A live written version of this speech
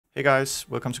Hey guys,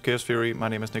 welcome to Chaos Theory. My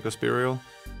name is Nicholas Burial.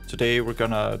 Today we're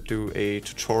gonna do a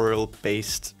tutorial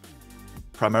based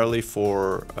primarily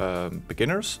for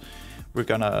beginners. We're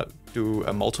gonna do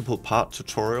a multiple part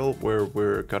tutorial where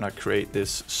we're gonna create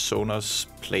this Sonos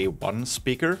Play 1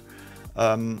 speaker.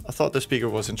 I thought the speaker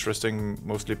was interesting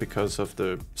mostly because of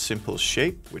the simple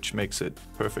shape, which makes it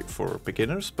perfect for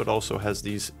beginners, but also has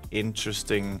these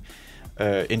interesting,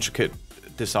 intricate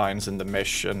designs in the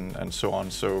mesh and so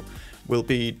on. So we'll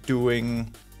be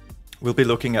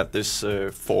looking at this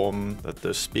form that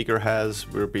the speaker has.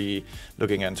 We'll be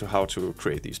looking into how to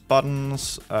create these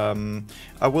buttons.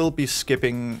 I will be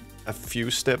skipping a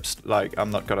few steps, like I'm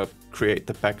not gonna create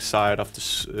the back side of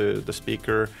the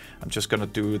speaker. I'm just gonna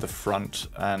do the front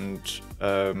and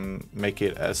make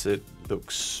it as it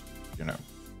looks,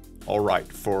 all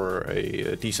right for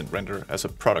a decent render as a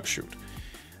product shoot.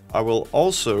 I will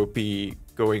also be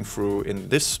going through in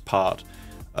this part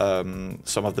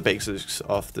some of the basics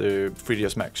of the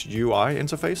 3ds Max UI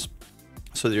interface,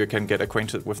 so that you can get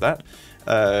acquainted with that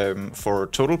for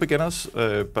total beginners.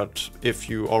 But if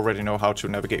you already know how to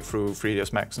navigate through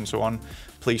 3ds Max and so on,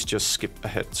 please just skip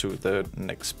ahead to the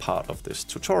next part of this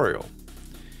tutorial.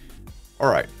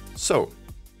 Alright, so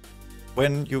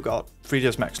when you got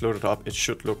 3ds Max loaded up, it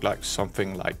should look like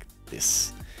something like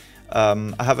this.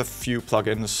 I have a few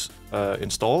plugins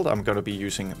installed. I'm going to be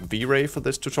using V-Ray for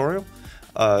this tutorial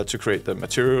to create the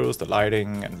materials, the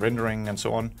lighting and rendering and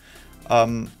so on.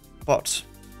 But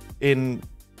in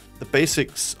the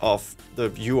basics of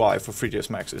the UI for 3ds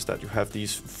Max is that you have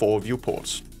these 4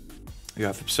 viewports. You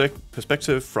have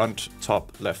perspective, front,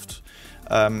 top, left.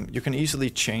 You can easily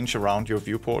change around your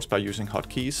viewports by using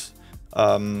hotkeys.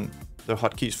 The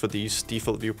hotkeys for these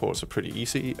default viewports are pretty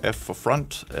easy. F for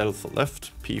front, L for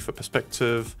left, P for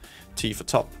perspective, T for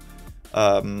top,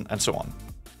 and so on.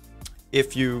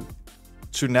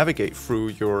 To navigate through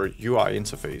your UI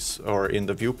interface or in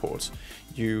the viewports,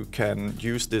 you can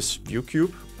use this view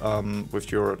cube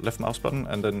with your left mouse button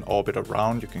and then orbit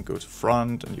around. You can go to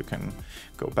front and you can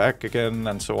go back again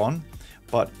and so on.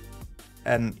 But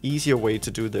an easier way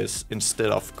to do this, instead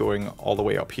of going all the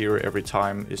way up here every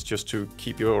time, is just to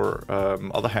keep your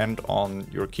other hand on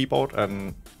your keyboard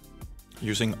and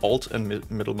using Alt and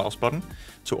middle mouse button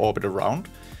to orbit around.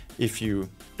 If you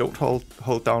don't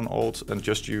hold down Alt and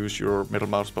just use your middle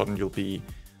mouse button, you'll be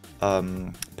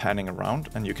panning around,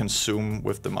 and you can zoom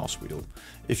with the mouse wheel.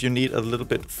 If you need a little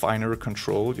bit finer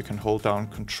control, you can hold down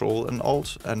Control and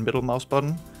Alt and middle mouse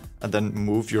button, and then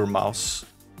move your mouse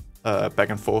back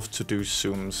and forth to do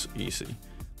zooms easy,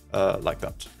 like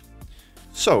that.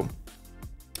 So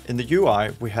in the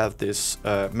UI, we have this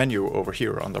menu over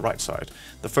here on the right side.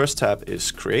 The first tab is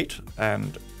Create,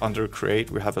 and under Create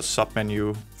we have a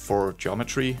sub-menu for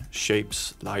geometry,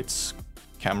 shapes, lights,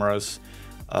 cameras,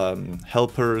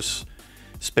 helpers,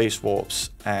 space warps,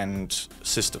 and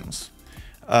systems.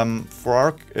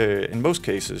 In most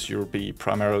cases, you'll be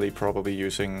primarily probably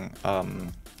using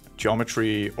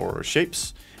geometry or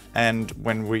shapes. And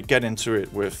when we get into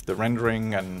it with the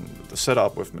rendering and the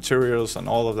setup with materials and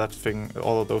all of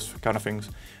those kind of things,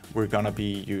 we're gonna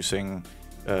be using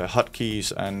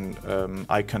hotkeys and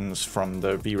icons from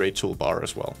the V-Ray toolbar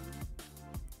as well.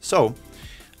 So,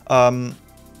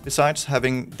 besides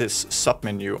having this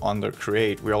submenu under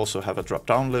Create, we also have a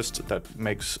drop-down list that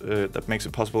makes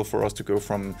it possible for us to go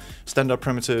from standard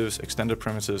primitives, extended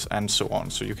primitives, and so on.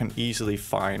 So you can easily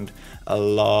find a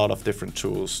lot of different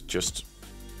tools just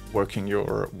working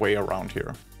your way around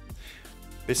here.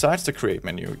 Besides the Create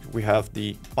menu, we have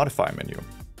the Modify menu.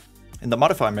 In the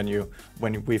Modify menu,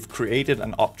 when we've created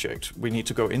an object, we need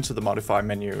to go into the Modify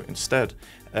menu instead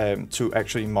to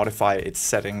actually modify its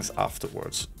settings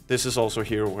afterwards. This is also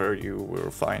here where you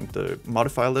will find the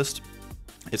Modify list.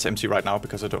 It's empty right now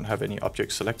because I don't have any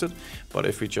objects selected, but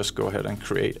if we just go ahead and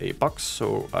create a box,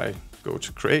 so I go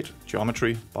to Create,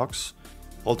 Geometry, Box,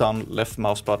 hold down left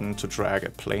mouse button to drag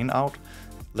a plane out,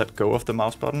 let go of the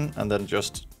mouse button, and then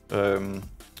just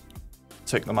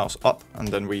take the mouse up, and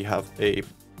then we have a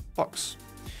box.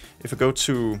 If I go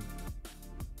to,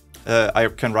 I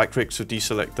can right click to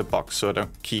deselect the box so I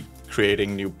don't keep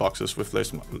creating new boxes with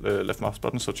left mouse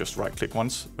button, so just right click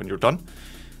once when you're done.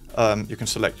 You can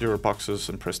select your boxes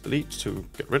and press delete to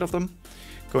get rid of them.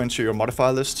 Go into your modify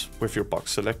list with your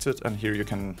box selected, and here you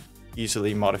can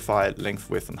easily modify length,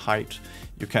 width, and height.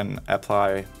 You can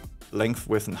apply length,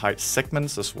 width, and height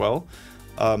segments as well.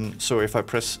 So if I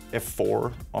press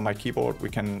F4 on my keyboard, we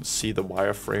can see the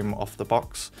wireframe of the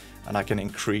box, and I can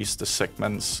increase the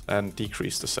segments and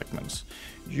decrease the segments.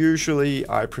 Usually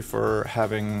I prefer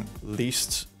having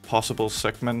least possible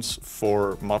segments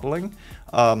for modeling,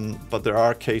 but there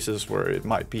are cases where it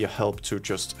might be a help to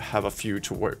just have a few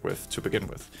to work with to begin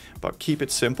with. But keep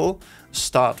it simple.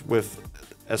 Start with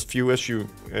as few as you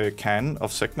can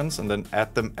of segments and then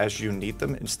add them as you need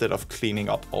them instead of cleaning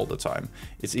up all the time.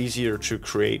 It's easier to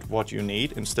create what you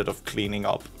need instead of cleaning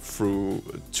up through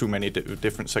too many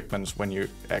different segments when you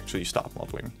actually start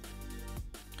modeling.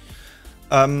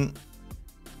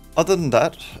 Other than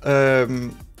that,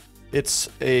 it's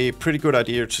a pretty good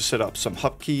idea to set up some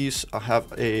hubkeys. I have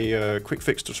a quick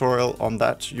fix tutorial on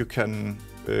that. You can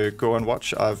go and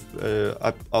watch.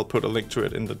 I'll put a link to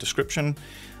it in the description.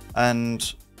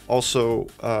 And also,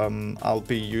 I'll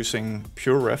be using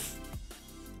PureRef,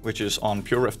 which is on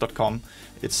pureref.com.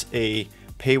 It's a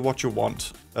pay what you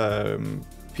want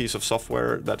piece of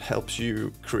software that helps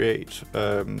you create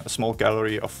a small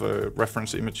gallery of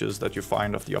reference images that you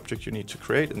find of the object you need to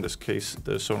create, in this case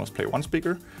the Sonos Play 1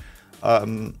 speaker.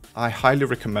 I highly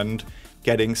recommend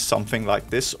getting something like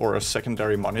this or a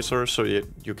secondary monitor so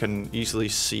you can easily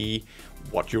see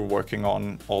what you're working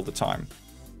on all the time.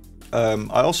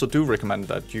 I also do recommend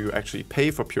that you actually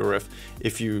pay for PureRef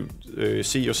if you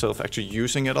see yourself actually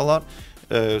using it a lot.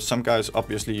 Some guys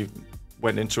obviously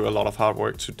went into a lot of hard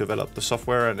work to develop the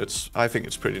software, and I think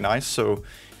it's pretty nice. So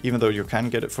even though you can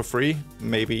get it for free,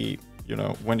 maybe, you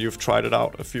know, when you've tried it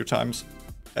out a few times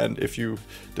and if you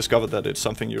discover that it's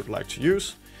something you'd like to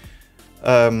use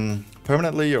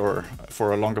permanently or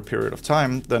for a longer period of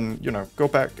time, then, you know, go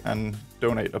back and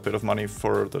donate a bit of money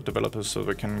for the developers so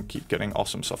they can keep getting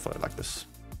awesome software like this.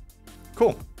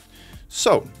 Cool.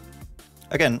 So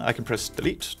again, I can press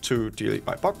delete to delete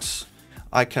my box.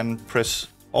 I can press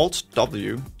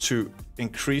Alt-W to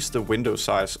increase the window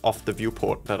size of the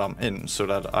viewport that I'm in so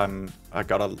that I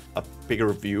got a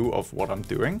bigger view of what I'm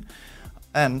doing.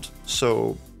 And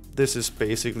so this is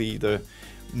basically the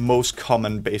most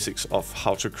common basics of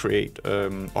how to create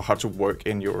or how to work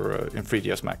in your in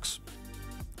 3ds Max.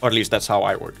 Or at least that's how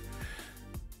I work.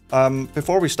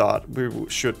 Before we start, we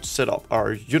should set up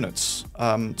our units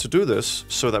to do this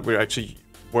so that we're actually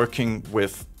working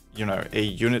with, you know, a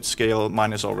unit scale.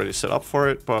 Mine is already set up for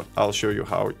it, but I'll show you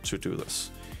how to do this.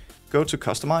 Go to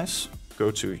Customize, go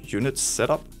to Unit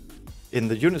Setup. In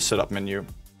the Unit Setup menu,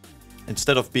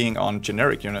 instead of being on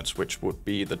generic units, which would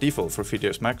be the default for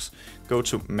 3ds Max, go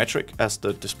to metric as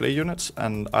the display units,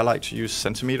 and I like to use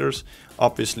centimeters.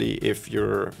 Obviously, if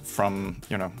you're from,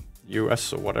 you know,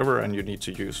 US or whatever and you need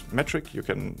to use metric, you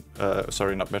can,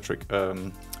 sorry, not metric,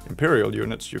 imperial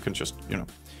units, you can just, you know,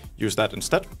 use that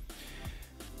instead.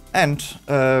 And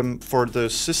for the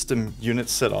system unit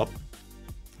setup,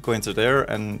 go into there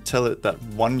and tell it that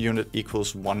 1 unit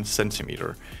equals 1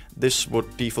 centimeter. This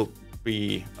would default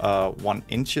be 1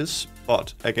 inches,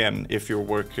 but again, if you're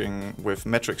working with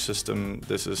metric system,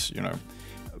 this is, you know,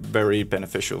 very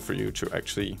beneficial for you to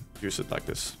actually use it like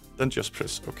this. Then just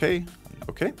press OK and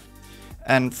OK.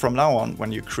 And from now on,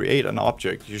 when you create an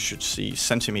object, you should see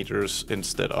centimeters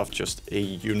instead of just a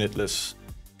unitless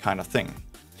kind of thing.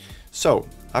 So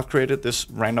I've created this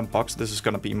random box. This is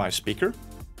going to be my speaker.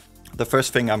 The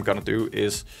first thing I'm going to do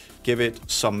is give it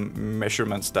some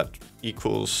measurements that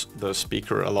equals the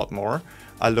speaker a lot more.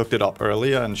 I looked it up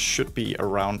earlier and should be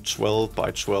around 12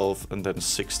 by 12 and then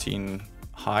 16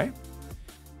 high.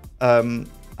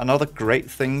 Another great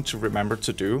thing to remember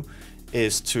to do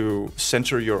is to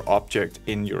center your object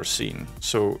in your scene.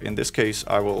 So in this case,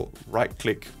 I will right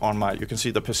click on you can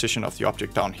see the position of the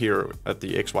object down here at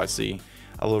the XYZ.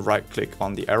 I will right click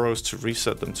on the arrows to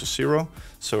reset them to 0.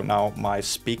 So now my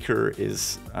speaker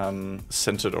is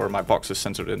centered, or my box is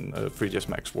centered in a 3ds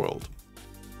Max world.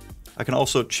 I can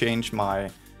also change my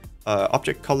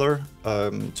object color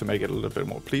to make it a little bit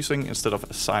more pleasing. Instead of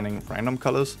assigning random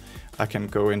colors, I can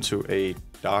go into a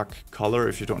dark color.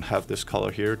 If you don't have this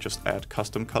color here, just add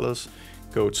custom colors.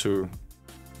 Go to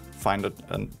find a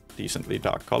decently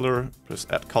dark color, press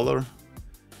add color.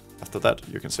 After that,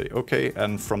 you can say OK,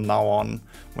 and from now on,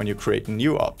 when you create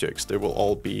new objects, they will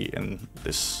all be in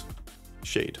this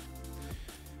shade.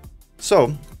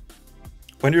 So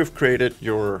when you've created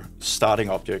your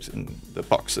starting object in the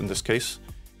box, in this case,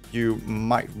 you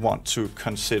might want to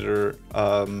consider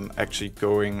actually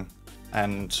going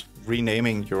and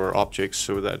renaming your object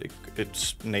so that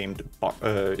it's named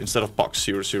instead of box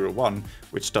 001,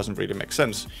 which doesn't really make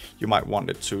sense. You might want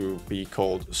it to be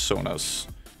called Sonos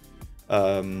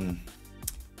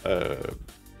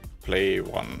Play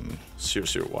 1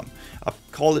 001. I'll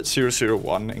call it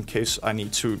 001 in case I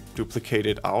need to duplicate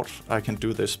it out. I can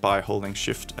do this by holding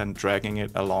shift and dragging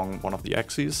it along one of the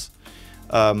axes.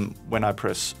 When I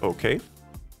press OK,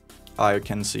 I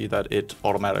can see that it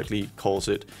automatically calls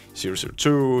it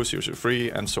 002,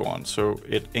 003, and so on. So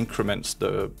it increments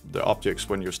the objects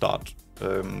when you start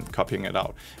copying it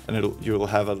out, and you'll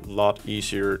have a lot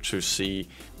easier to see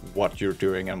what you're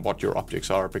doing and what your objects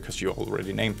are because you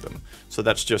already named them. So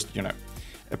that's just, you know,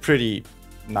 a pretty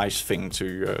nice thing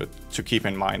to keep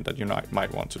in mind that you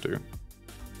might want to do.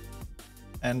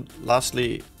 And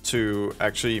lastly, to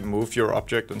actually move your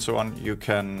object and so on, you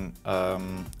can,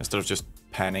 instead of just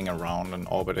panning around and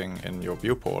orbiting in your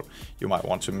viewport, you might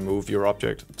want to move your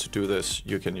object. To do this,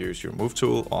 you can use your move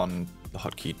tool on the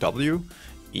hotkey W,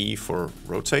 E for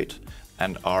rotate,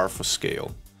 and R for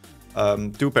scale.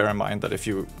 Do bear in mind that if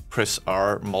you press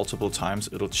R multiple times,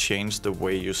 it'll change the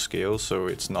way you scale, so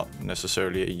it's not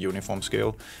necessarily a uniform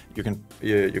scale. You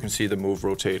can see the move,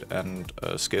 rotate, and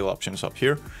scale options up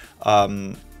here,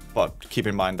 but keep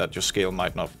in mind that your scale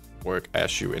might not work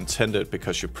as you intended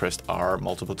because you pressed R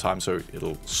multiple times, so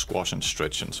it'll squash and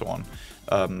stretch and so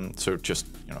on. So just,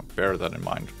 you know, bear that in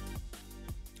mind.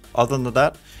 Other than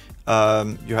that,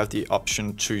 you have the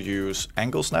option to use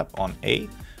angle snap on A.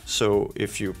 So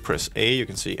if you press A, you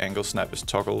can see angle snap is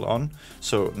toggled on.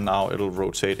 So now it'll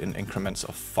rotate in increments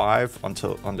of 5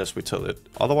 unless we tell it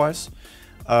otherwise.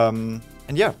 And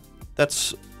yeah,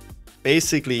 that's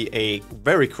basically a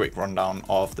very quick rundown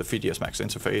of the 3ds Max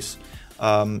interface.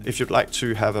 If you'd like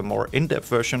to have a more in-depth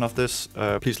version of this,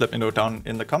 please let me know down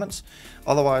in the comments.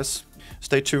 Otherwise,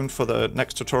 stay tuned for the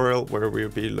next tutorial where we'll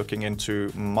be looking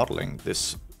into modeling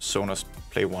this Sonos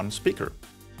Play 1 speaker.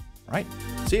 All right,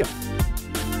 see ya.